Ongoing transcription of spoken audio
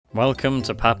Welcome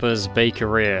to Papa's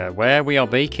Bakeria, where we are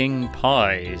baking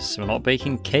pies. We're not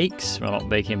baking cakes, we're not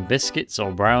baking biscuits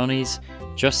or brownies,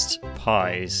 just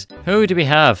pies. Who do we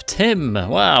have? Tim!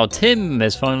 Wow, Tim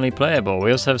is finally playable.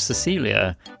 We also have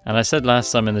Cecilia. And I said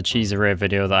last time in the Cheeseria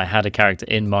video that I had a character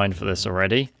in mind for this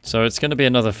already. So it's going to be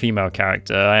another female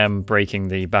character. I am breaking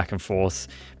the back and forth,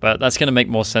 but that's going to make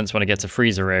more sense when I get to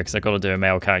Freezeria because I've got to do a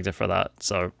male character for that.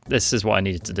 So this is what I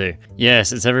needed to do.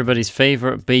 Yes, it's everybody's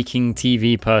favorite baking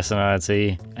TV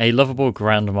personality, a lovable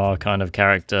grandma kind of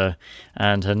character,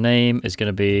 and her name is going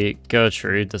to be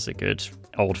Gertrude. That's a good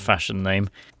old-fashioned name.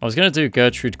 I was going to do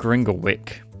Gertrude Gringle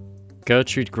wick.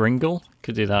 Gertrude Gringle?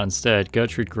 Could do that instead.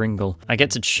 Gertrude Gringle. I get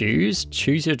to choose?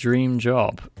 Choose your dream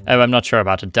job. Oh, I'm not sure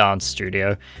about a dance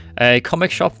studio. A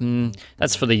comic shop?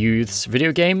 That's for the youths.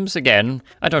 Video games? Again,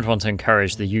 I don't want to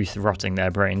encourage the youth rotting their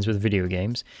brains with video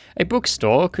games. A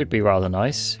bookstore could be rather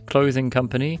nice. Clothing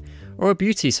company? Or a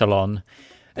beauty salon?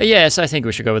 Yes, I think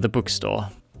we should go with the bookstore.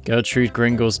 Gertrude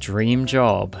Gringle's dream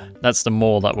job. That's the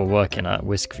mall that we're working at,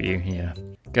 Whiskview, yeah.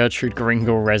 Gertrude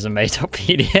Gringle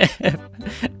resume.pdf.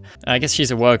 I guess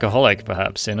she's a workaholic,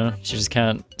 perhaps, you know? She just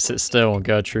can't sit still,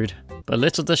 Gertrude. But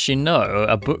little does she know,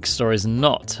 a bookstore is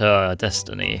not her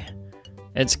destiny.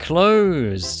 It's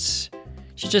closed.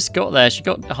 She just got there, she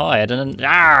got hired, and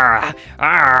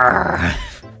then...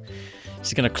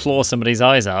 She's gonna claw somebody's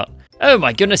eyes out. Oh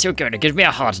my goodness, you're going to give me a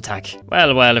heart attack.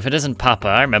 Well, if it isn't Papa,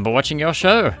 I remember watching your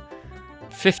show.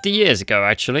 50 years ago,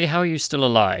 actually. How are you still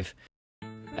alive?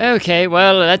 Okay,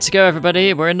 well, let's go,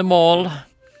 everybody. We're in the mall.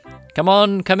 Come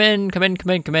on, come in.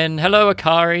 Hello,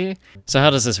 Akari. So how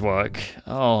does this work?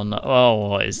 Oh, no. Oh,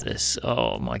 what is this?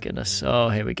 Oh, my goodness. Oh,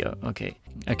 here we go. Okay.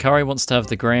 Akari wants to have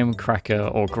the graham cracker,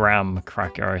 or graham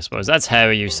cracker, I suppose. That's how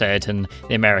you say it in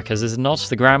the Americas, is it not?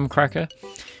 The graham cracker?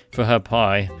 For her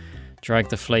pie. Drag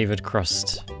the flavored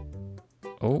crust.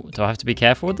 Oh, do I have to be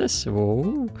careful with this?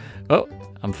 Oh,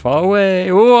 I'm far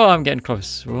away. Oh, I'm getting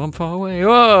close. Oh, I'm far away.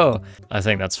 Oh, I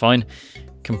think that's fine.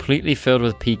 Completely filled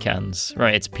with pecans.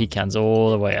 Right, it's pecans all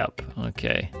the way up.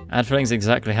 Okay. Add fillings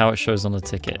exactly how it shows on the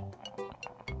ticket.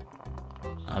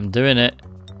 I'm doing it.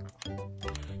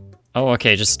 Oh,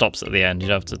 okay, it just stops at the end. You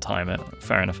don't have to time it.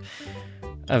 Fair enough.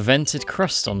 A vented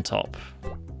crust on top.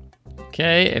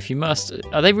 Okay, if you must.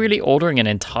 Are they really ordering an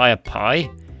entire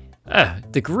pie?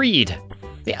 The greed.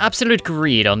 The absolute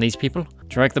greed on these people.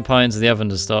 Drag the pie into the oven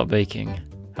to start baking.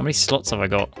 How many slots have I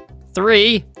got?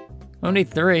 3? Only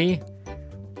 3.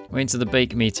 Wait until the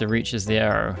bake meter reaches the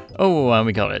arrow. Oh, and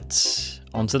we got it.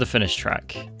 Onto the finish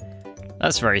track.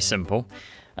 That's very simple.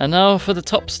 And now for the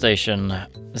top station.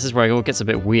 This is where it all gets a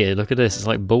bit weird. Look at this, it's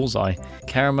like bullseye.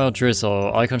 Caramel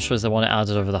drizzle. Icon shows they want it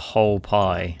added over the whole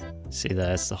pie. See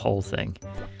there, it's the whole thing.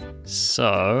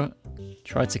 So,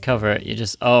 try to cover it. You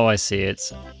just, oh, I see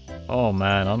it. Oh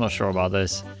man, I'm not sure about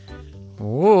this.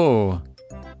 Whoa.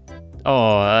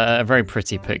 Oh, a very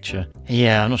pretty picture.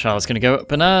 Yeah, I'm not sure how it's going to go.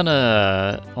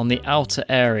 Banana on the outer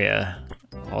area.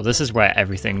 Oh, this is where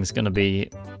everything's going to be.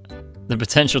 The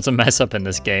potential to mess up in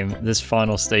this game, this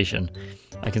final station.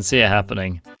 I can see it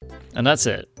happening. And that's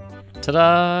it.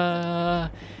 Ta-da!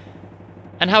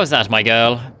 And how is that, my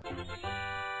girl?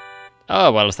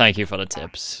 Oh, well, thank you for the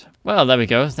tips. Well, there we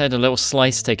go. They had a little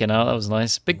slice taken out. That was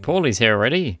nice. Big Paulie's here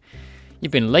already.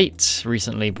 You've been late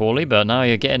recently, Paulie, but now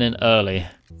you're getting in early.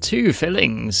 2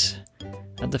 fillings.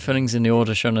 Add the fillings in the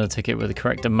order shown on the ticket with the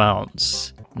correct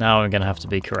amounts. Now I'm going to have to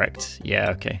be correct.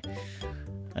 Yeah, okay.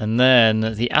 And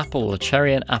then the apple, a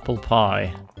cherry and apple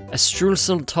pie. A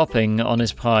streusel topping on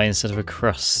his pie instead of a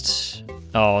crust.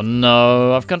 Oh,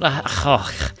 no. I've got to...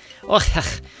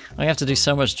 I have to do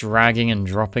so much dragging and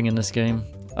dropping in this game.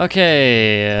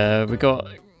 Okay, we got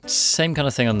same kind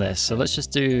of thing on this. So let's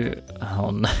just do...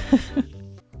 Oh, no.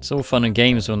 It's all fun and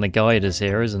games when the guide is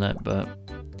here, isn't it? But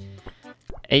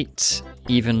 8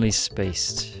 evenly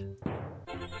spaced.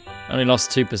 Only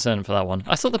lost 2% for that one.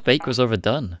 I thought the bake was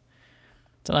overdone.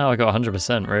 Don't know how I got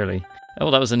 100%, really.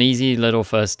 Oh, that was an easy little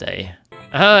first day.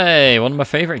 Hey, one of my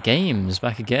favorite games,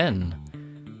 back again.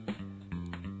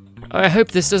 I hope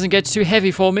this doesn't get too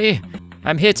heavy for me.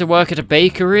 I'm here to work at a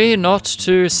bakery, not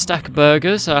to stack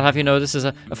burgers. I'll have you know this is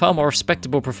a far more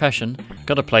respectable profession.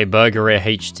 Gotta play Bakeria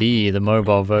HD, the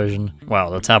mobile version.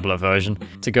 Well, the tablet version.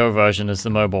 To-go version is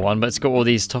the mobile one, but it's got all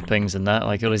these toppings and that,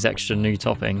 like all these extra new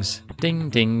toppings. Ding,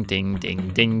 ding, ding, ding,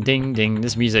 ding, ding, ding.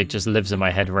 This music just lives in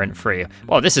my head rent-free.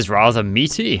 Wow, this is rather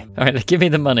meaty. All right, give me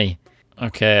the money.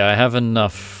 Okay, I have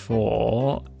enough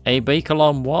for a bake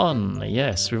alarm 1.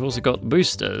 Yes, we've also got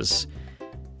boosters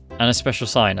and a special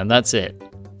sign, and that's it.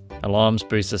 Alarms,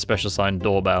 booster, special sign,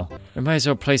 doorbell. We may as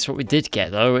well place what we did get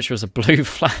though, which was a blue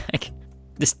flag.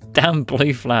 This damn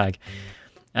blue flag.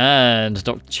 And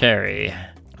Dr. Cherry.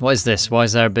 What is this? Why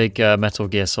is there a big Metal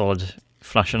Gear Solid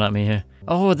flashing at me here?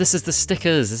 Oh, this is the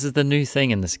stickers. This is the new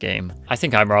thing in this game. I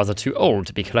think I'm rather too old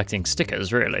to be collecting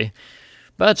stickers, really.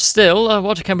 But still,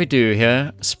 what can we do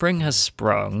here? Spring has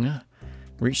sprung.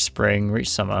 Reach spring, reach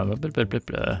summer, blah, blah, blah,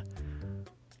 blah.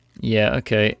 Yeah,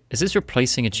 okay. Is this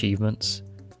replacing achievements?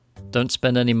 Don't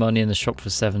spend any money in the shop for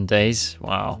 7 days.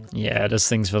 Wow. Yeah, does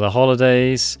things for the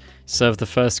holidays. Serve the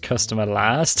first customer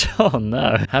last. Oh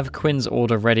no. Have Quinn's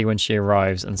order ready when she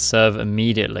arrives and serve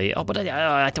immediately. Oh, but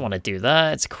I don't want to do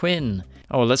that. It's Quinn.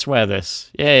 Oh, let's wear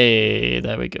this. Yay.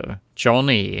 There we go.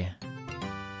 Johnny.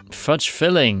 Fudge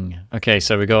filling. Okay,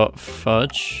 so we got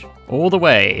fudge all the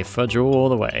way. Fudge all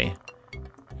the way.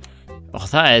 Oh,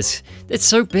 it's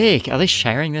so big. Are they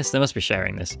sharing this? They must be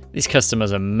sharing this. These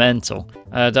customers are mental.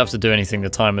 I don't have to do anything. The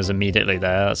timer's immediately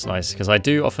there. That's nice, because I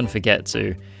do often forget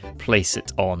to place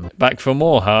it on. Back for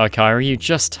more, huh, Kyra? You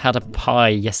just had a pie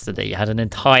yesterday. You had an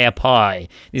entire pie.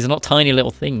 These are not tiny little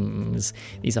things.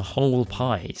 These are whole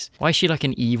pies. Why is she like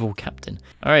an evil captain?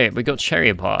 All right, we got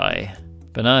cherry pie.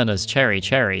 Bananas, cherry.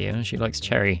 You know, she likes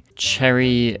cherry.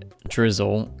 Cherry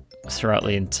drizzle throughout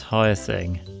the entire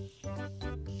thing.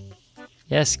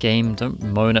 Yes, game, don't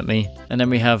moan at me. And then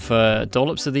we have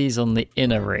dollops of these on the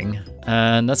inner ring.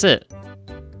 And that's it.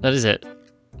 That is it.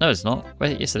 No, it's not.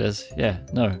 Wait, yes it is. Yeah,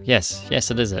 no, yes,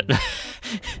 it is it.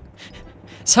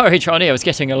 Sorry, Johnny, I was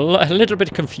getting a little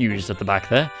bit confused at the back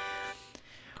there.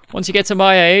 Once you get to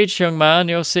my age, young man,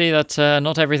 you'll see that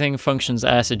not everything functions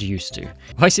as it used to.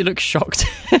 Why does he look shocked?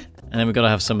 And then we've got to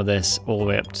have some of this all the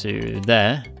way up to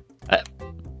there.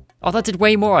 Oh, that did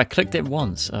way more. I clicked it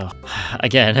once. Oh.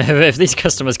 Again, if these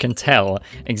customers can tell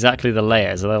exactly the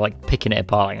layers, they're like picking it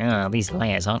apart. Like, oh, these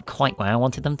layers aren't quite where I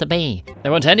wanted them to be.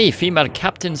 There weren't any female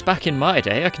captains back in my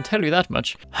day, I can tell you that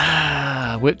much.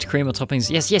 Whipped cream or toppings.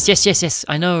 Yes.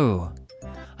 I know.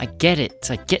 I get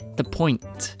it. I get the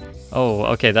point. Oh,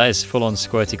 okay, that is full-on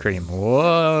squirty cream.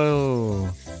 Whoa.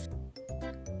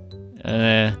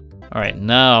 Alright,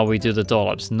 now we do the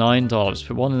dollops. 9 dollops.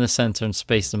 Put one in the center and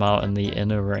space them out in the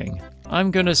inner ring.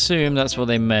 I'm going to assume that's what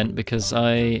they meant because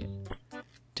I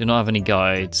do not have any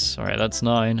guides. Alright, that's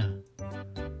 9.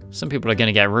 Some people are going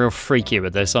to get real freaky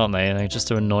with this, aren't they? Like, just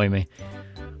to annoy me.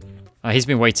 He's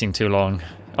been waiting too long.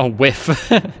 Oh,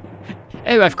 whiff. Oh,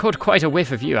 I've caught quite a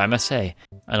whiff of you, I must say.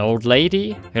 An old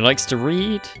lady who likes to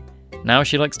read. Now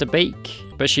she likes to bake,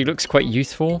 but she looks quite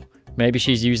youthful. Maybe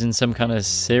she's using some kind of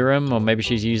serum, or maybe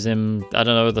she's using, I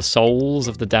don't know, the souls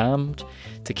of the damned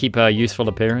to keep her youthful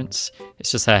appearance. It's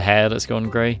just her hair that's gone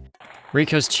grey.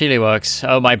 Rico's chili works.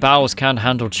 Oh, my bowels can't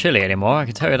handle chili anymore, I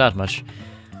can tell you that much.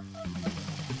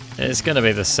 It's going to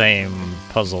be the same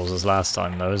puzzles as last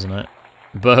time, though, isn't it?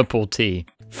 Burp or tea.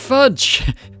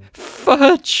 Fudge!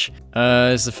 Fudge!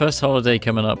 Is the first holiday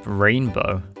coming up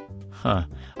rainbow? Huh.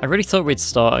 I really thought we'd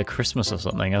start at Christmas or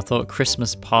something. I thought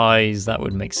Christmas pies, that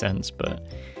would make sense, but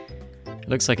it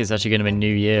looks like it's actually going to be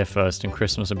New Year first and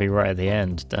Christmas will be right at the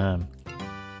end. Damn.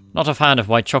 Not a fan of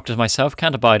white chocolate myself,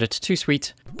 can't abide it, too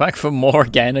sweet. Back for more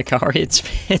again, Akari.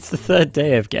 It's the third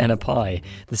day of getting a pie.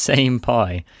 The same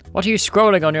pie. What are you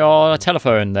scrolling on your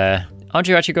telephone there? Aren't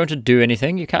you actually going to do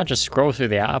anything? You can't just scroll through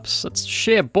the apps. That's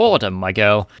sheer boredom, my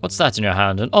girl. What's that in your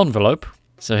hand? An envelope?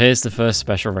 So here's the first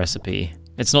special recipe.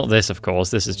 It's not this, of course.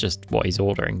 This is just what he's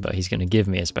ordering, but he's going to give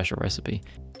me a special recipe.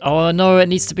 Oh, no, it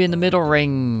needs to be in the middle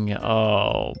ring.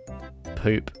 Oh,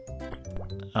 poop.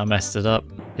 I messed it up.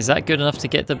 Is that good enough to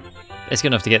get the... It's good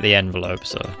enough to get the envelope,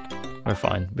 so we're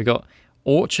fine. We got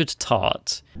orchard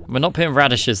tart. We're not putting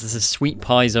radishes. This is sweet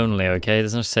pies only, okay?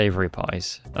 There's no savory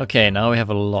pies. Okay, now we have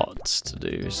a lot to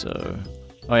do, so...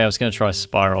 Oh, yeah, I was going to try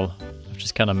spiral. I've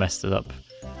just kind of messed it up.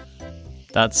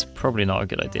 That's probably not a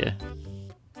good idea.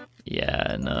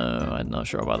 Yeah, no, I'm not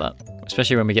sure about that.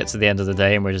 Especially when we get to the end of the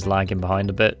day and we're just lagging behind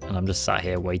a bit and I'm just sat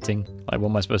here waiting. Like, what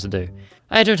am I supposed to do?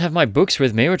 I don't have my books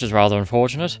with me, which is rather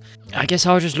unfortunate. I guess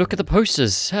I'll just look at the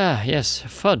posters. Ah, yes,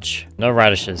 fudge. No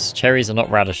radishes. Cherries are not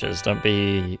radishes. Don't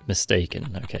be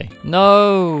mistaken, okay?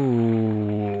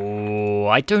 No,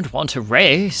 I don't want to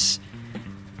race.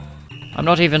 I'm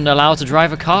not even allowed to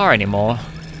drive a car anymore.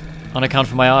 On account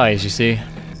of my eyes, you see.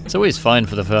 It's always fine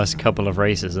for the first couple of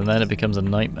races, and then it becomes a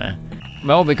nightmare.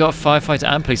 Well, we got firefighter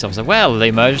and police officer. Well, the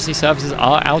emergency services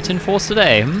are out in force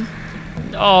today.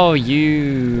 Oh,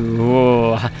 you...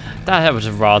 Oh, that was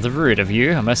rather rude of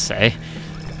you, I must say.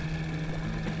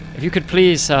 If you could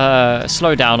please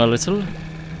slow down a little.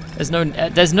 There's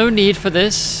no need for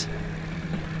this.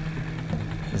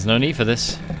 There's no need for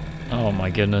this. Oh my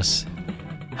goodness.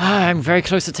 I'm very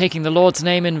close to taking the Lord's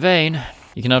name in vain.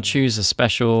 You can now choose a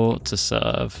special to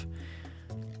serve.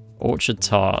 Orchard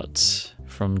tart.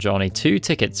 from Johnny. 2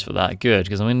 tickets for that. Good,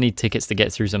 because I'm going to need tickets to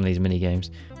get through some of these mini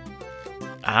games.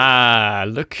 Ah,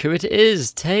 look who it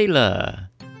is, Taylor.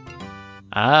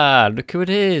 Ah, look who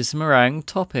it is, meringue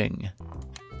topping.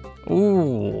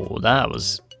 Ooh,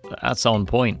 that's on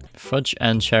point. Fudge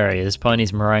and cherry. This pie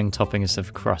needs meringue topping instead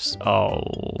of crust. Oh,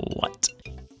 what?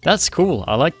 That's cool.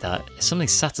 I like that. There's something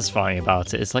satisfying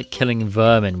about it. It's like killing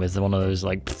vermin with one of those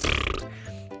like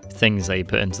things that you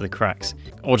put into the cracks,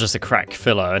 or just a crack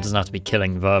filler. It doesn't have to be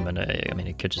killing vermin. I mean,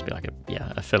 it could just be like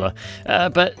a filler.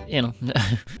 But you know.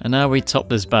 And now we top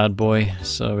this bad boy.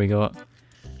 So we got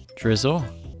drizzle.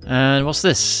 And what's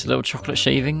this? Little chocolate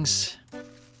shavings.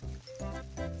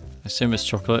 I assume it's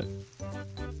chocolate.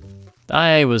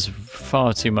 I was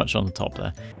far too much on the top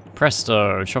there.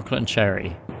 Presto, chocolate and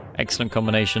cherry. Excellent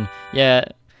combination. Yeah,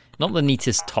 not the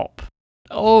neatest top.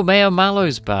 Oh, Mayor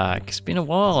Mallow's back. It's been a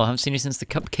while. I haven't seen you since the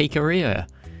Cupcakeria.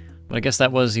 But I guess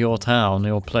that was your town,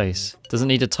 your place. Doesn't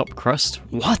need a top crust?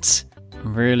 What?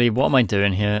 Really? What am I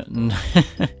doing here?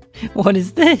 What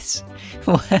is this?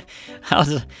 How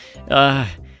does...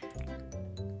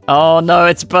 Oh no,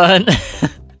 it's burnt.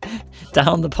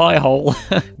 Down the pie hole.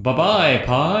 Bye-bye,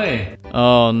 pie.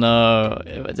 Oh no, I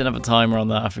didn't have a timer on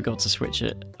that. I forgot to switch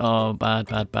it. Oh, bad,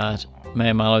 bad, bad.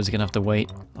 Mayor Mallow's gonna have to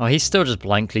wait. Oh, he's still just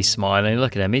blankly smiling.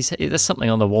 Look at him. There's something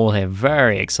on the wall here.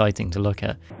 Very exciting to look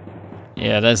at.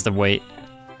 Yeah, there's the wait.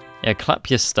 Yeah, clap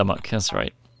your stomach. That's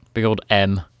right. Big old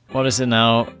M. What is it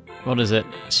now? What is it?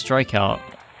 Strikeout.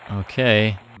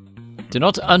 Okay. Do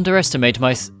not underestimate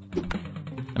my...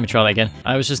 Let me try that again.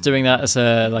 I was just doing that as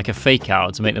like a fake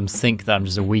out to make them think that I'm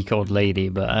just a weak old lady,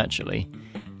 but actually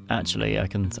I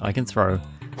can throw.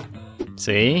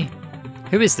 See?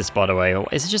 Who is this, by the way? Or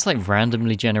is it just like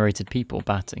randomly generated people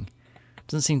batting?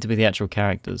 Doesn't seem to be the actual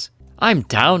characters. I'm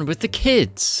down with the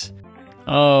kids.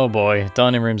 Oh boy,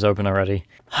 dining room's open already.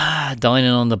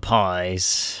 Dining on the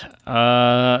pies.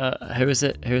 Who is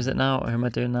it? Who is it now? Who am I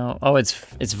doing now? Oh, it's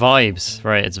Vibes.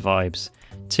 Right, it's Vibes.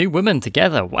 2 women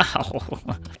together, wow.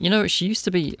 You know, she used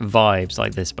to be Vibes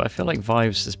like this, but I feel like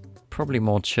Vibes is probably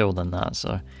more chill than that,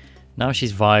 so now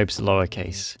she's Vibes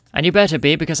lowercase. And you better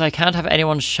be, because I can't have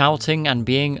anyone shouting and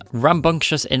being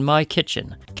rambunctious in my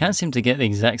kitchen. Can't seem to get the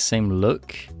exact same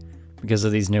look because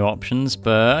of these new options,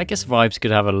 but I guess Vibes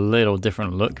could have a little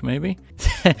different look, maybe.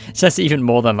 That's even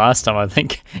more than last time, I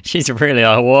think. She's really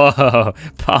like, whoa,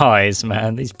 pies,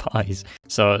 man, these pies.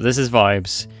 So this is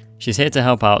Vibes. She's here to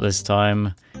help out this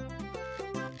time.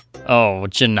 Oh,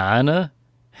 Janana?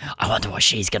 I wonder what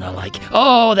she's gonna like.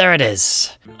 Oh, there it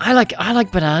is. I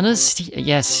like bananas.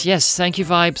 Yes, thank you,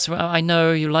 Vibes. Well, I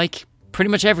know you like pretty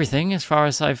much everything as far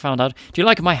as I've found out. Do you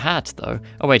like my hat, though?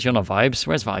 Oh, wait, you're not Vibes.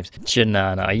 Where's Vibes?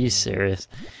 Janana, are you serious?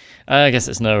 I guess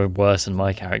it's no worse than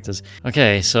my characters.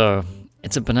 Okay, so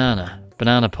it's a banana.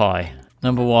 Banana pie.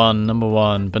 Number one,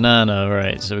 banana.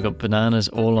 Right, so we've got bananas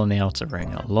all on the outer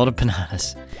ring. A lot of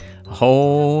bananas. A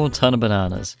whole ton of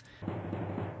bananas.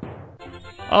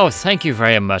 Oh, thank you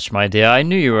very much, my dear. I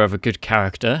knew you were of a good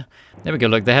character. There we go,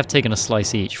 look, they have taken a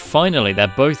slice each. Finally,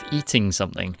 they're both eating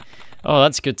something. Oh,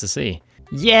 that's good to see.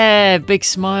 Yeah, big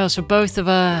smiles for both of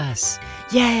us.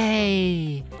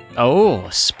 Yay! Oh,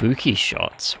 spooky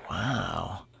shots.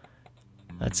 Wow.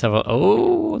 Let's have a...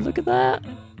 Oh, look at that.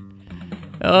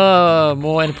 Oh,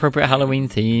 more inappropriate Halloween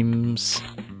themes.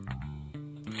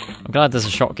 I'm glad there's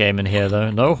a shot game in here, though.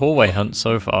 No hallway hunt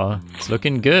so far. It's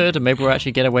looking good, and maybe we'll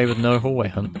actually get away with no hallway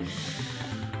hunt.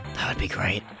 That would be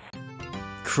great.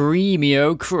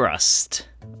 Creamio crust.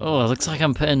 Oh, it looks like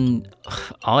I'm putting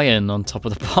iron on top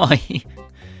of the pie.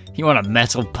 You want a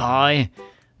metal pie?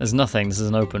 There's nothing. This is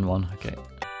an open one. Okay.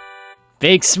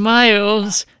 Big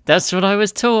smiles. That's what I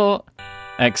was taught.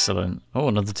 Excellent. Oh,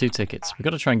 another 2 tickets. We've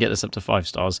got to try and get this up to 5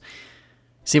 stars.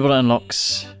 See what it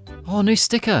unlocks. Oh, new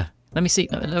sticker. Let me see.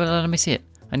 Let me see it.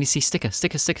 I need to see sticker.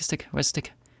 Where's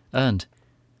sticker? Earned.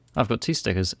 I've got 2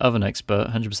 stickers. Oven expert.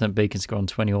 100% bacon score on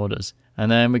 20 orders.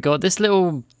 And then we got this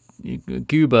little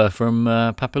goober from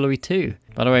Papa Louie 2.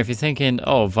 By the way, if you're thinking,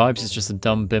 oh, Vibes is just a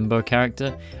dumb bimbo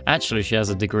character, actually she has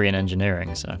a degree in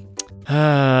engineering, so...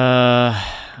 I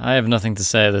have nothing to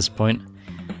say at this point.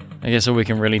 I guess all we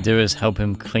can really do is help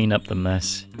him clean up the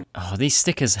mess. Oh, these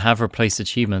stickers have replaced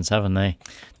achievements, haven't they?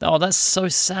 Oh, that's so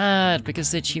sad,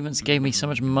 because the achievements gave me so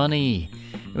much money.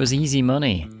 It was easy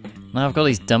money. Now I've got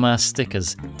these dumbass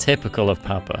stickers, typical of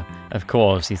Papa. Of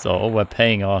course, he thought, oh, we're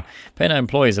paying our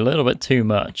employees a little bit too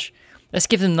much. Let's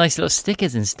give them nice little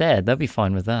stickers instead. They'll be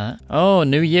fine with that. Oh,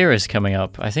 New Year is coming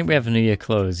up. I think we have New Year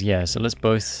clothes. Yeah, so let's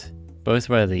both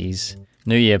wear these.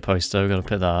 New Year poster, we've got to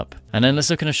put that up. And then let's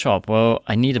look in a shop. Well,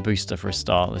 I need a booster for a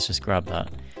start. Let's just grab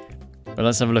that. But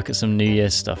let's have a look at some New Year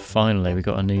stuff. Finally, we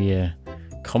got a New Year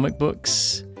Comic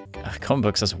books? Comic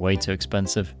books, that's way too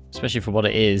expensive. Especially for what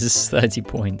it is, 30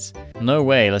 points. No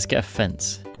way, let's get a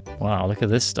fence. Wow, look at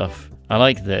this stuff. I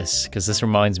like this, because this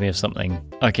reminds me of something.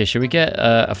 Okay, should we get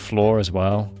a floor as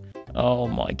well? Oh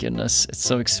my goodness, it's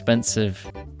so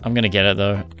expensive. I'm gonna get it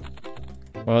though.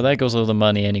 Well, there goes all the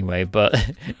money anyway, but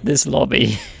this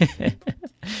lobby...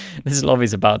 this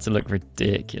lobby's about to look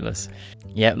ridiculous.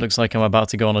 Yeah, it looks like I'm about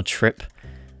to go on a trip.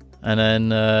 And then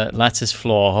lattice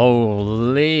floor,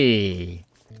 holy...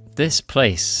 This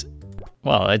place,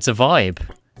 well, it's a vibe.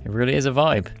 It really is a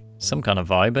vibe. Some kind of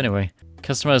vibe, anyway.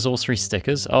 Customer has all 3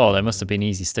 stickers. Oh, there must have been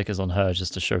easy stickers on her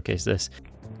just to showcase this.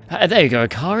 There you go,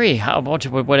 Kari. I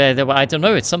don't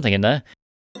know, it's something in there.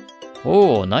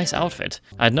 Oh, nice outfit.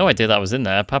 I had no idea that was in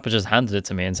there. Papa just handed it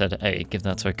to me and said, hey, give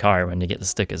that to Akari when you get the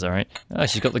stickers, alright? Oh,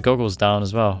 she's got the goggles down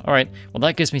as well. Alright, well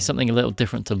that gives me something a little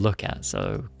different to look at,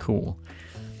 so cool.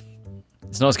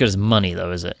 It's not as good as money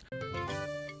though, is it?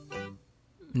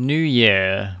 New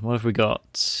Year. What have we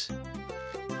got?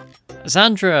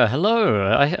 Sandra,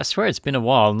 hello. I swear it's been a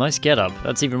while. Nice get up.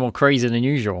 That's even more crazy than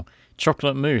usual.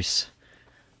 Chocolate mousse.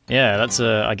 Yeah, that's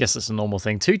I guess that's a normal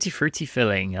thing. Tutti frutti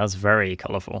filling. That's very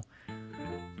colourful.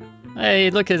 Hey,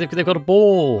 look, they've got a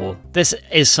ball. This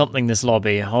is something, this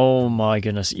lobby. Oh my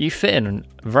goodness. You fit in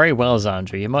very well,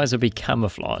 Sandra. You might as well be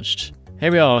camouflaged.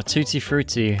 Here we are, Tutti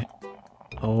frutti.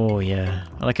 Oh yeah.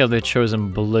 I like how they've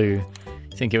chosen blue.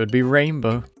 Think it would be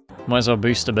rainbow. Might as well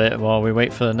boost a bit while we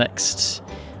wait for the next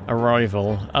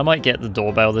arrival. I might get the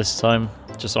doorbell this time,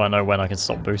 just so I know when I can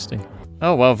stop boosting.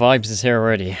 Oh well, Vibes is here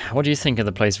already. What do you think of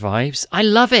the place, Vibes? I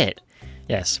love it!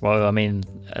 Yes, well, I mean,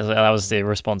 that was the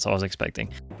response I was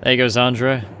expecting. There you go,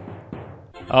 Sandra.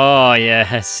 Oh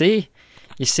yeah, see?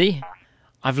 You see?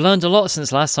 I've learned a lot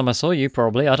since last time I saw you,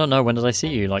 probably. I don't know, when did I see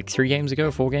you? Like 3 games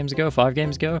ago, 4 games ago, 5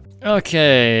 games ago?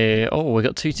 Okay. Oh, we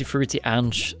got Tutti Frutti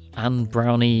and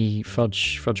brownie,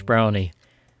 fudge brownie.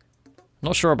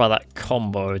 Not sure about that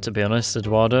combo, to be honest,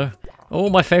 Eduardo. Oh,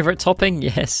 my favourite topping?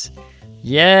 Yes.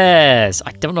 Yes!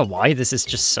 I don't know why, this is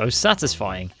just so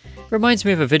satisfying. Reminds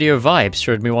me of a video Vibes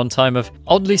showed me one time of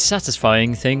oddly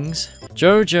satisfying things.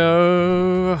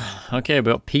 Jojo! Okay,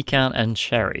 we got pecan and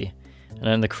cherry. And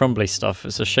then the crumbly stuff.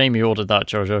 It's a shame you ordered that,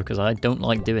 Jojo, because I don't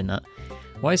like doing that.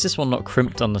 Why is this one not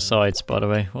crimped on the sides, by the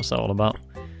way? What's that all about?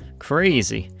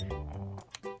 Crazy.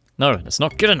 No, that's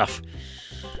not good enough.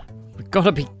 We've got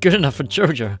to be good enough for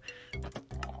Jojo.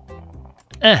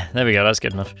 There we go, that's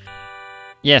good enough.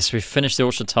 Yes, we've finished the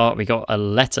Orchard Tart. We got a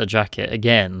letter jacket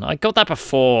again. I got that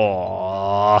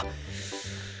before.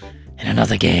 In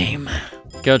another game.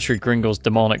 Gertrude Gringle's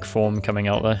demonic form coming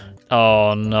out there.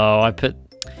 Oh no, I put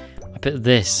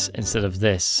this instead of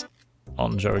this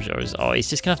on Jojo's. Oh, he's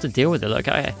just gonna have to deal with it. Look,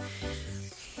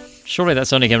 surely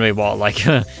that's only gonna be what, like,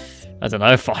 I don't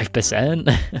know,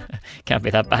 5%? Can't be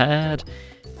that bad.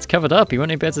 It's covered up, you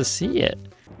won't even be able to see it.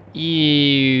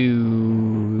 Ew.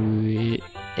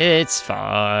 It's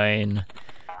fine.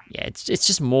 Yeah, it's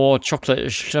just more chocolate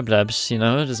shlubs, you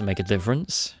know, it doesn't make a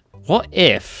difference. What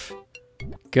if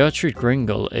Gertrude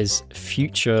Gringle is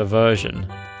future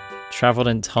version? Traveled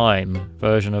in time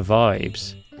version of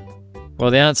Vibes? Well,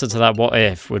 the answer to that what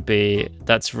if would be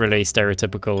that's really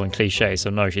stereotypical and cliche, so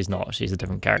no, she's not. She's a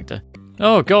different character.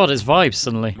 Oh god, it's Vibes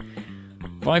suddenly.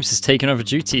 Vibes has taken over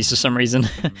duties for some reason.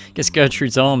 Guess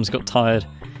Gertrude's arms got tired.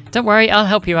 Don't worry, I'll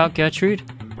help you out, Gertrude.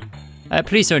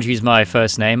 Please don't use my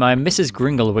first name. I'm Mrs.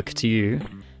 Gringlewick to you.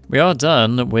 We are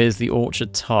done with the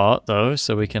Orchard Tart, though,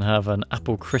 so we can have an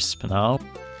apple crisp now.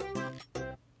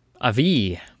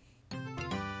 Avis.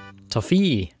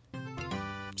 Toffee.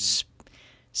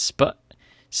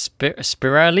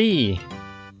 Spirali.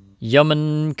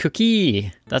 Yummin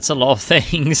cookie. That's a lot of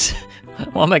things.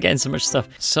 Why am I getting so much stuff?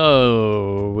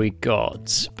 So, we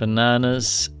got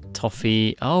bananas,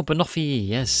 toffee. Oh, banoffee,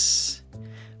 yes.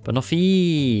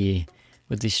 Banoffee.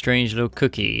 With these strange little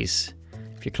cookies.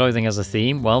 If your clothing has a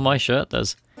theme, well, my shirt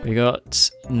does. We got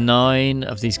 9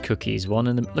 of these cookies. One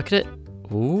in the... Look at it.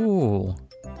 Ooh.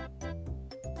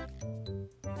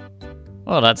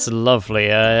 Oh, that's lovely.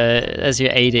 There's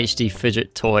your ADHD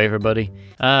fidget toy, everybody.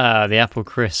 Ah, the apple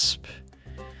crisp.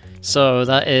 So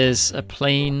that is a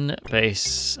plain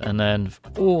base and then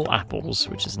all apples,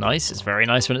 which is nice. It's very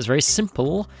nice when it's very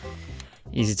simple.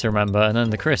 Easy to remember. And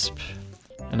then the crisp.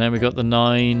 And then we got the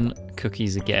 9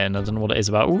 cookies again. I don't know what it is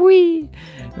about. Whee!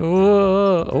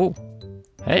 Oh,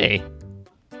 hey.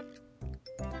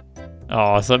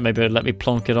 Oh, I thought maybe it'd let me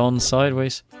plonk it on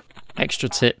sideways. Extra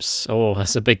tips. Oh,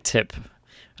 that's a big tip.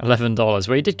 $11.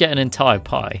 Well, you did get an entire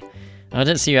pie. I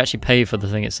didn't see you actually pay for the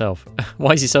thing itself.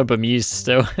 Why is he so bemused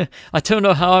still? I don't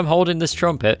know how I'm holding this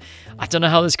trumpet. I don't know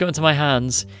how this got into my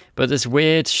hands, but this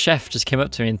weird chef just came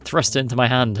up to me and thrust it into my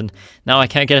hand, and now I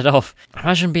can't get it off.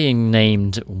 Imagine being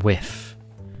named Whiff.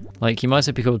 Like, you might as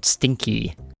well be called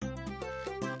Stinky.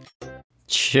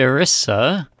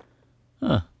 Charissa?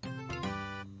 Huh.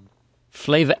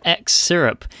 Flavor X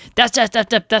syrup.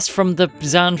 That's from the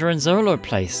Xandra and Zolo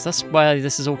place. That's why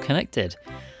this is all connected.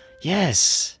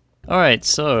 Yes. Alright,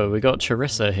 so we got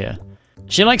Charissa here.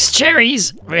 She likes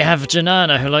cherries! We have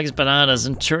Janana who likes bananas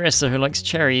and Charissa who likes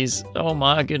cherries. Oh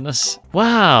my goodness.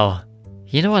 Wow.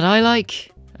 You know what I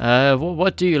like?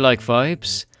 What do you like,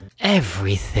 Vibes?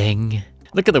 Everything.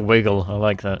 Look at the wiggle. I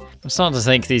like that. I'm starting to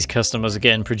think these customers are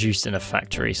getting produced in a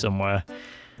factory somewhere.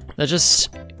 They're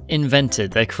just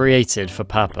invented. They're created for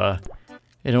Papa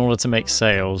in order to make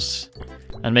sales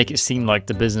and make it seem like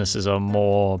the businesses are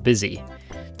more busy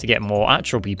to get more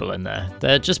actual people in there.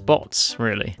 They're just bots,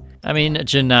 really. I mean,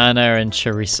 Janana and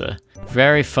Charissa.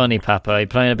 Very funny, Papa. You're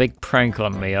playing a big prank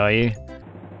on me, are you?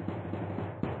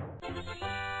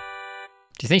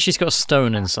 Do you think she's got a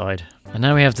stone inside? And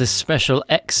now we have this special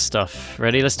X stuff.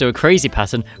 Ready? Let's do a crazy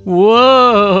pattern.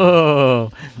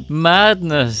 Whoa!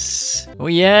 Madness! Oh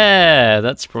yeah!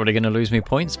 That's probably going to lose me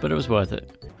points, but it was worth it.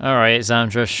 Alright,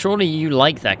 Xandra, surely you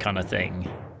like that kind of thing.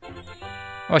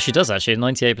 Oh, she does actually,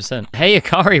 98%. Hey,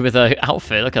 Akari with her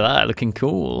outfit. Look at that, looking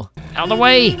cool. Out of the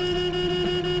way!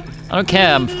 I don't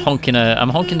care. I'm honking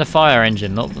the fire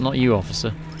engine, not you,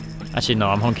 officer. Actually, no,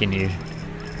 I'm honking you.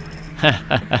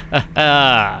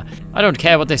 I don't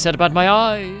care what they said about my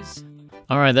eyes.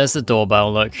 Alright, there's the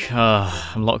doorbell, look.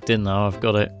 I'm locked in now, I've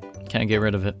got it. Can't get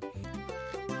rid of it.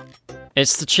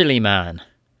 It's the chili man.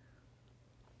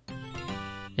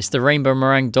 It's the rainbow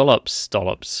meringue dollops.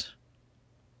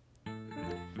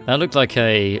 That looked like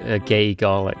a gay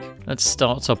garlic. Let's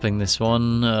start topping this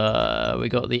one. We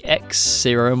got the X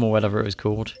serum, or whatever it was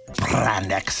called.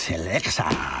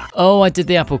 Oh, I did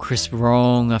the apple crisp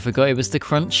wrong. I forgot it was the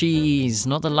crunchies,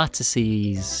 not the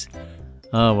lattices.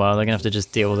 Oh, well, they're going to have to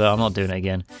just deal with it. I'm not doing it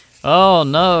again. Oh,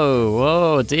 no.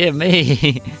 Oh, dear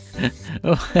me.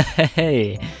 Oh,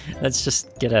 hey. Let's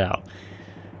just get it out.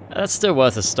 That's still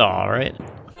worth a star, right?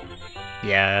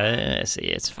 Yeah, see,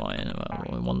 it's fine.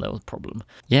 One little problem.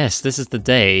 Yes, this is the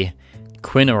day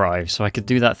Quinn arrives, so I could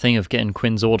do that thing of getting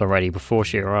Quinn's order ready before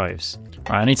she arrives.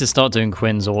 Right, I need to start doing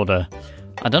Quinn's order.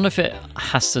 I don't know if it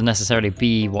has to necessarily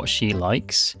be what she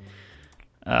likes.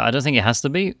 I don't think it has to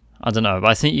be. I don't know,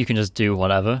 but I think you can just do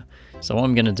whatever. So what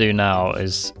I'm going to do now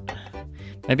is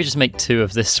maybe just make 2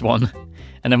 of this one,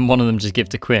 and then one of them just give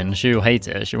to Quinn. She'll hate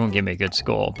it. She won't give me a good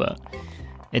score, but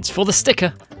it's for the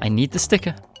sticker. I need the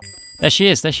sticker. There she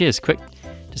is, quick.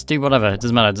 Just do whatever, it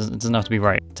doesn't matter, it doesn't have to be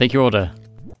right. Take your order.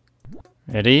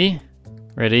 Ready?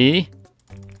 Ready?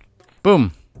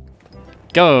 Boom.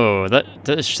 Go!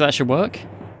 That should work?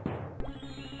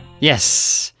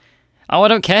 Yes! Oh, I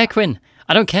don't care, Quinn.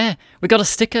 I don't care. We got a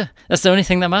sticker. That's the only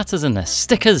thing that matters in this.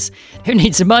 Stickers! Who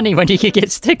needs money when you can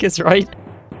get stickers, right?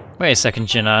 Wait a second,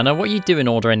 Janana. What are you doing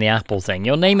ordering the apple thing?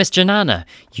 Your name is Janana.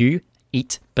 You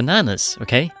eat bananas,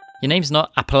 okay? Your name's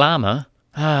not Appalama.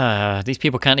 These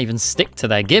people can't even stick to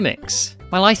their gimmicks.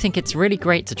 Well, I think it's really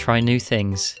great to try new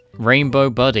things. Rainbow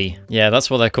Buddy. Yeah, that's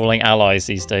what they're calling allies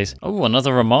these days. Oh,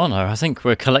 another Romano. I think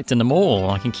we're collecting them all.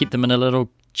 I can keep them in a little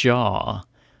jar.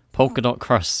 Polka dot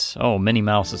crusts. Oh, Minnie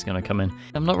Mouse is going to come in.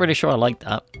 I'm not really sure I like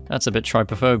that. That's a bit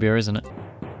trypophobia, isn't it?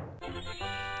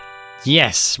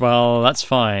 Yes, well, that's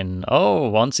fine. Oh,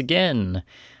 once again.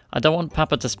 I don't want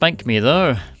Papa to spank me,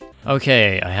 though.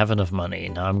 Okay, I have enough money.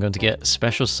 Now I'm going to get a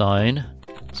special sign.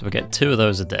 So we'll get 2 of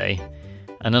those a day.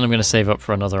 And then I'm going to save up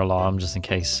for another alarm just in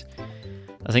case.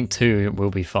 I think 2 will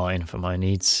be fine for my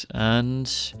needs. And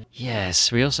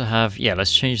yes, we also have... Yeah,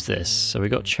 let's change this. So we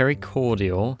got Cherry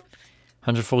Cordial,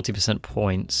 140%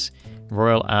 points.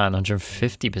 Royal Anne,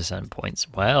 150% points.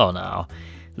 Well now.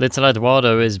 Little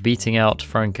Eduardo is beating out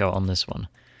Franco on this one.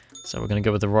 So we're going to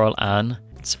go with the Royal Anne.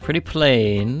 It's pretty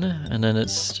plain. And then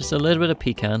it's just a little bit of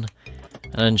pecan.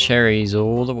 And then cherries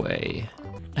all the way.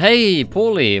 Hey,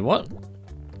 Paulie, what?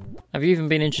 Have you even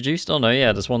been introduced? Oh no,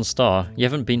 yeah, there's 1 star. You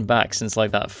haven't been back since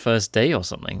like that first day or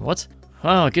something. What?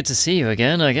 Well, good to see you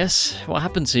again, I guess. What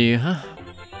happened to you, huh?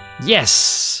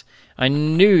 Yes! I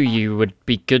knew you would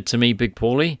be good to me, Big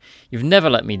Paulie. You've never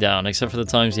let me down, except for the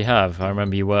times you have. I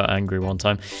remember you were angry one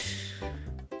time.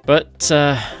 But,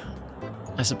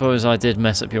 I suppose I did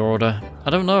mess up your order. I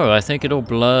don't know, I think it all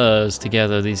blurs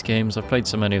together, these games. I've played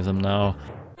so many of them now.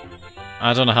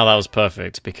 I don't know how that was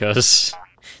perfect, because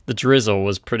the drizzle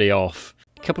was pretty off.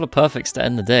 A couple of perfects to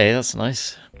end the day, that's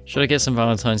nice. Should I get some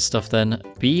Valentine's stuff then?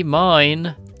 Be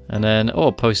mine! And then, oh,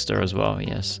 a poster as well,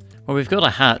 yes. Well, we've got a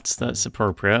hat that's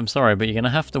appropriate. I'm sorry, but you're going to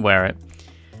have to wear it.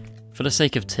 For the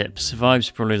sake of tips.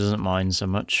 Vibes probably doesn't mind so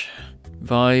much.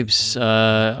 Vibes,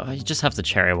 you just have the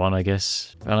cherry one, I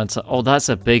guess. Valentine. Oh, that's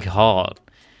a big heart.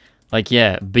 Like,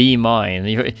 yeah, be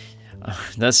mine.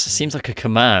 That seems like a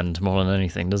command more than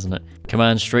anything, doesn't it?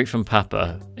 Command straight from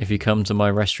Papa. If you come to my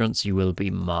restaurants, you will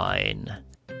be mine.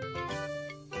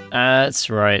 That's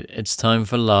right. It's time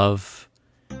for love.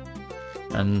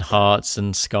 And hearts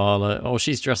and scarlet. Oh,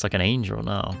 she's dressed like an angel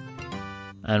now.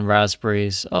 And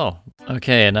raspberries. Oh,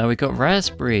 okay. And now we've got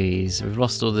raspberries. We've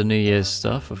lost all the New Year's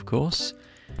stuff, of course.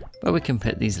 But we can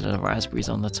put these little raspberries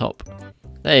on the top.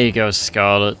 There you go,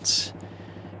 Scarlet.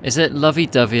 Is it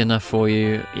lovey-dovey enough for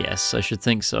you? Yes, I should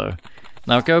think so.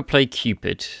 Now go play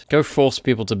Cupid. Go force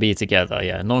people to be together.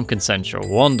 Yeah, non-consensual.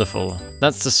 Wonderful.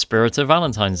 That's the spirit of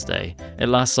Valentine's Day. It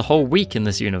lasts a whole week in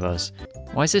this universe.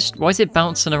 Why is it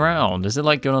bouncing around? Is it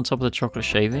like going on top of the chocolate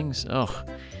shavings? Ugh.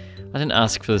 I didn't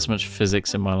ask for this much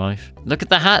physics in my life. Look at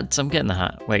the hat! I'm getting the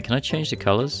hat. Wait, can I change the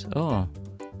colours? Oh.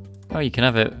 Oh, you can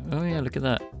have it. Oh yeah, look at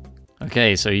that.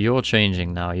 Okay, so you're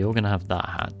changing now. You're gonna have that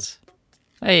hat.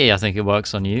 Hey, I think it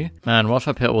works on you. Man, what if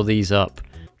I put all these up?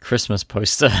 Christmas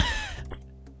poster.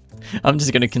 I'm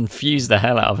just going to confuse the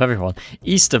hell out of everyone.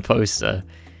 Easter poster.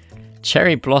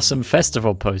 Cherry Blossom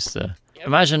Festival poster.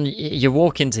 Imagine you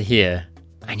walk into here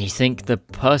and you think the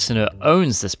person who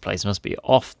owns this place must be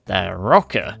off their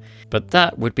rocker. But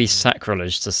that would be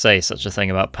sacrilege to say such a thing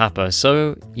about Papa,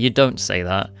 so you don't say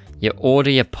that. You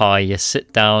order your pie, you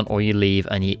sit down or you leave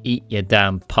and you eat your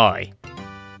damn pie.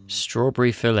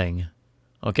 Strawberry filling.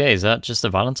 Okay, is that just a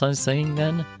Valentine's thing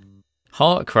then?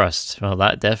 Heart crust. Well,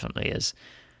 that definitely is.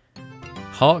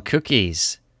 Heart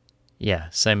cookies. Yeah,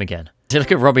 same again.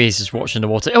 Look at Robbie, he's just watching the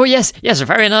water. Oh, yes, yes,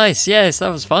 very nice. Yes, that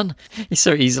was fun. He's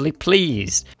so easily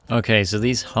pleased. Okay, so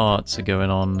these hearts are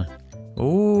going on.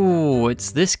 Ooh,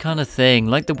 it's this kind of thing,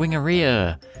 like the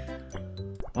wingeria.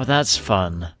 Well, that's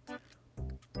fun.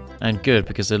 And good,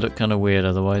 because they look kind of weird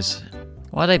otherwise.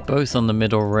 Why are they both on the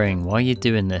middle ring? Why are you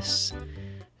doing this?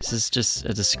 This is just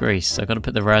a disgrace. I've got to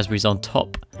put the raspberries on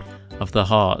top of the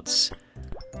hearts.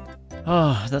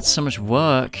 Oh, that's so much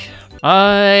work.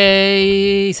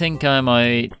 I think I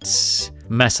might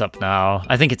mess up now.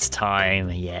 I think it's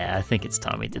time. Yeah, I think it's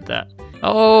time we did that.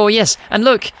 Oh, yes. And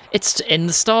look, it's in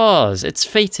the stars. It's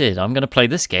fated. I'm going to play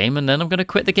this game and then I'm going to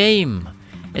quit the game.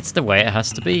 It's the way it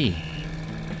has to be.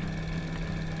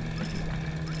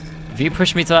 If you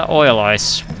push me to that oil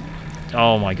ice...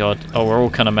 Oh my god. Oh, we're all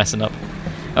kind of messing up.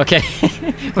 Okay,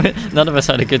 none of us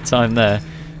had a good time there.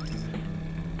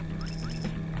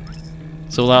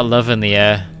 It's all that love in the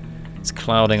air. It's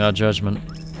clouding our judgment.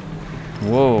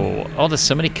 Whoa. Oh, there's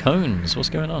so many cones. What's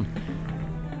going on?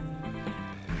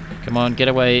 Come on, get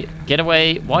away. Get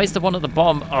away. Why is the one at the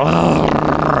bottom?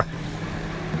 Oh.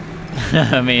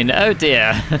 I mean, oh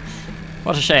dear.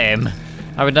 What a shame.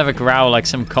 I would never growl like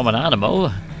some common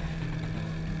animal.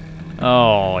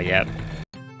 Oh, yeah.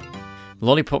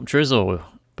 Lollipop drizzle.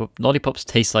 But lollipops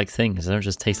taste like things. They don't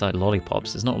just taste like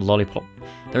lollipops. There's not lollipop.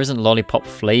 There isn't lollipop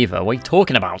flavor. What are you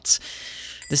talking about?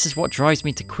 This is what drives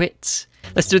me to quit.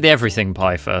 Let's do the everything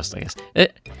pie first, I guess.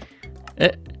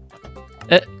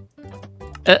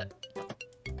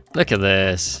 Look at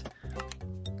this.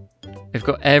 We've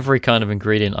got every kind of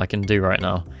ingredient I can do right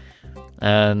now.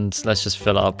 And let's just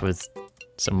fill it up with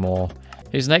some more.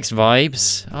 Who's next,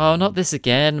 Vibes? Oh, not this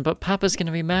again, but Papa's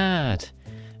gonna be mad.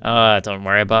 Don't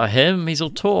worry about him, he's all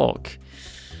talk.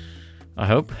 I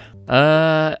hope.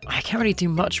 I can't really do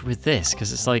much with this,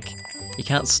 because it's like, you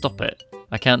can't stop it.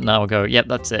 I can't now go, yep,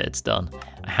 that's it, it's done.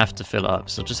 I have to fill it up,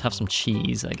 so just have some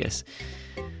cheese, I guess.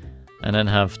 And then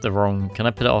have the wrong, can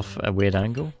I put it off a weird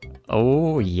angle?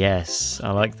 Oh, yes,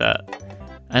 I like that.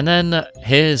 And then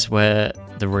here's where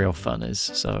the real fun is.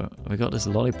 So we got this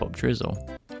lollipop drizzle.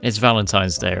 It's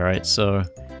Valentine's Day, right? So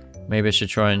maybe I should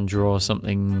try and draw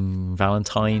something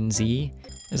Valentine's-y.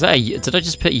 Is that did I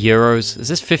just put euros? Is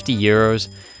this 50 euros?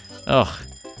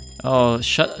 Oh,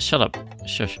 shut up.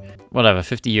 Shush. Whatever,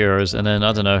 50 euros, and then,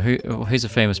 I don't know, who's a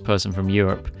famous person from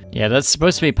Europe? Yeah, that's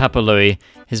supposed to be Papa Louie.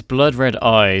 His blood-red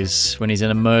eyes, when he's in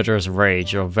a murderous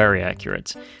rage, are very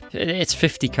accurate. It's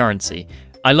 50 currency.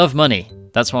 I love money.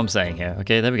 That's what I'm saying here.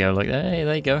 Okay, there we go. Like, hey,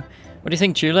 there you go. What do you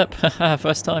think, Tulip?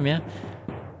 First time, yeah?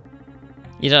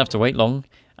 You don't have to wait long.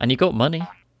 And you got money.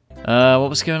 What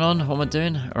was going on? What am I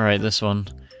doing? Alright, this one.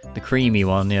 The creamy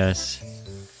one, yes.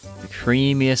 The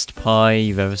creamiest pie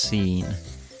you've ever seen.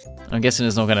 I'm guessing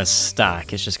it's not going to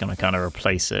stack, it's just going to kind of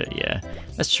replace it, yeah.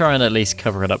 Let's try and at least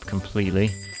cover it up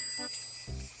completely.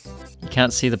 You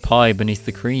can't see the pie beneath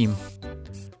the cream.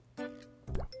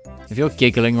 If you're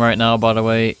giggling right now, by the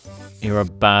way, you're a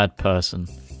bad person.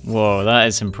 Whoa, that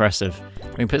is impressive.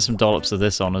 We can put some dollops of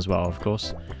this on as well, of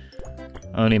course.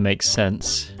 Only makes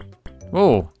sense.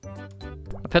 Whoa.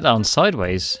 I put that on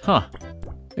sideways. Huh.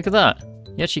 Look at that.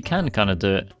 You actually can kind of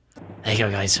do it. There you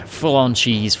go, guys. Full on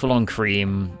cheese, full on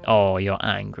cream. Oh, you're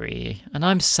angry. And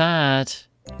I'm sad.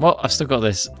 Well, I've still got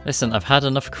this. Listen, I've had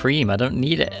enough cream. I don't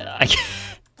need it. I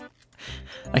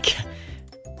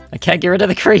can't get rid of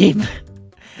the cream.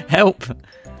 Help.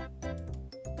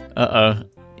 Uh-oh.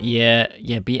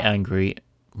 Yeah, be angry.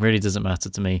 Really doesn't matter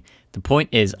to me. The point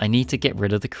is, I need to get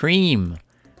rid of the cream.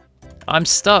 I'm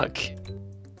stuck.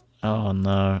 Oh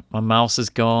no, my mouse is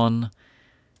gone.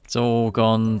 It's all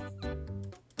gone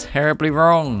terribly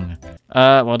wrong.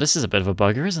 Well, this is a bit of a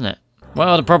bugger, isn't it?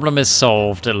 Well, the problem is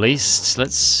solved, at least.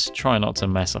 Let's try not to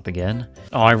mess up again.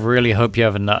 Oh, I really hope you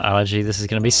have a nut allergy. This is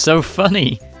going to be so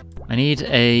funny. I need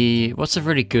a... What's a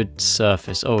really good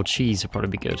surface? Oh, cheese would probably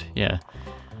be good. Yeah.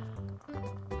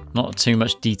 Not too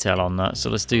much detail on that, so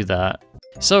let's do that.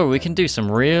 So, we can do some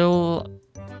real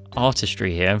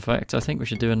artistry here. In fact, I think we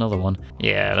should do another one.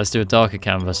 Yeah, let's do a darker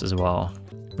canvas as well.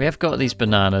 We have got these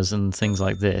bananas and things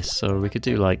like this, so we could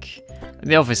do like...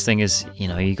 The obvious thing is, you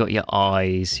know, you got your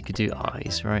eyes. You could do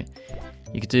eyes, right?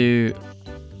 You could do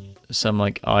some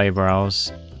like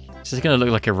eyebrows. This is going to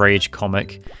look like a rage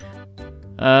comic.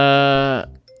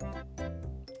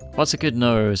 What's a good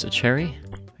nose? A cherry?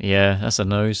 Yeah, that's a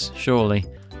nose, surely.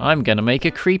 I'm gonna make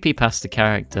a creepypasta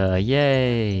character,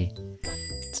 yay!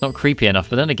 It's not creepy enough,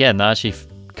 but then again, that actually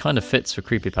kind of fits for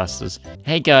creepypastas.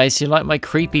 Hey guys, you like my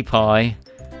creepy pie?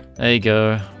 There you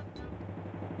go.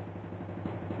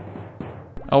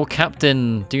 Oh,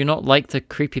 Captain, do you not like the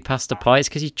creepypasta pie? It's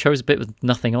because you chose a bit with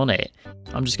nothing on it.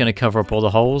 I'm just gonna cover up all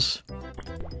the holes.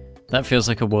 That feels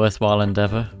like a worthwhile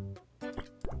endeavor.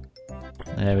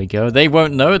 There we go. They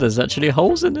won't know there's actually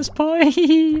holes in this pie.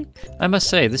 I must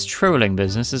say, this trolling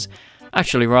business is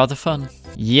actually rather fun.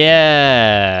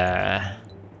 Yeah.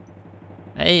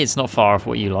 Hey, it's not far off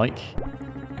what you like.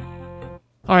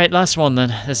 Alright, last one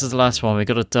then. This is the last one. We've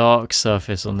got a dark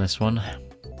surface on this one.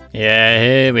 Yeah,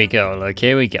 here we go. Look,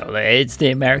 here we go. It's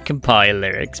the American Pie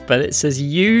lyrics, but it says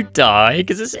you die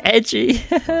because it's edgy.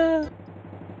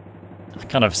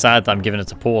 Kind of sad that I'm giving it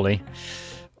to Paulie.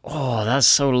 Oh, that's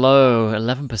so low.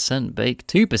 11% bake,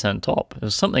 2% top. There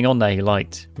was something on there he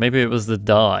liked. Maybe it was the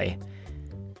dye.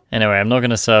 Anyway, I'm not going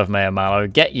to serve Mayor Mallow.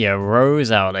 Get your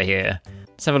rose out of here.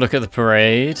 Let's have a look at the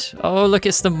parade. Oh, look,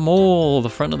 it's the mall. The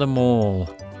front of the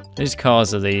mall. Whose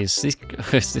cars are these? This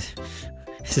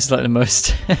is like the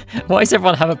most... Why does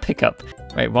everyone have a pickup?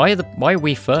 Wait, why are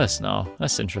we first now?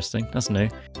 That's interesting. That's new.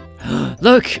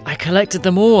 Look, I collected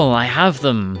them all. I have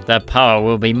them. Their power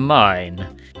will be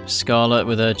mine. Scarlet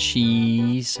with her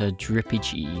cheese, her drippy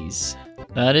cheese.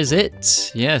 That is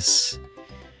it, yes.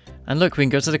 And look, we can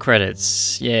go to the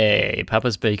credits. Yay,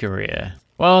 Papa's Bakeria.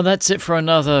 Well, that's it for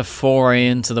another foray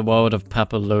into the world of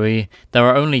Papa Louie. There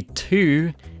are only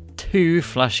two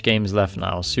Flash games left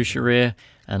now, Sushiria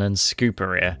and then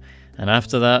Scooperia. And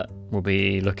after that, we'll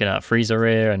be looking at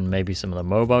Freezeria and maybe some of the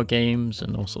mobile games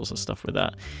and all sorts of stuff with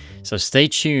that. So stay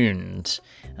tuned,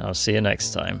 and I'll see you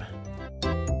next time.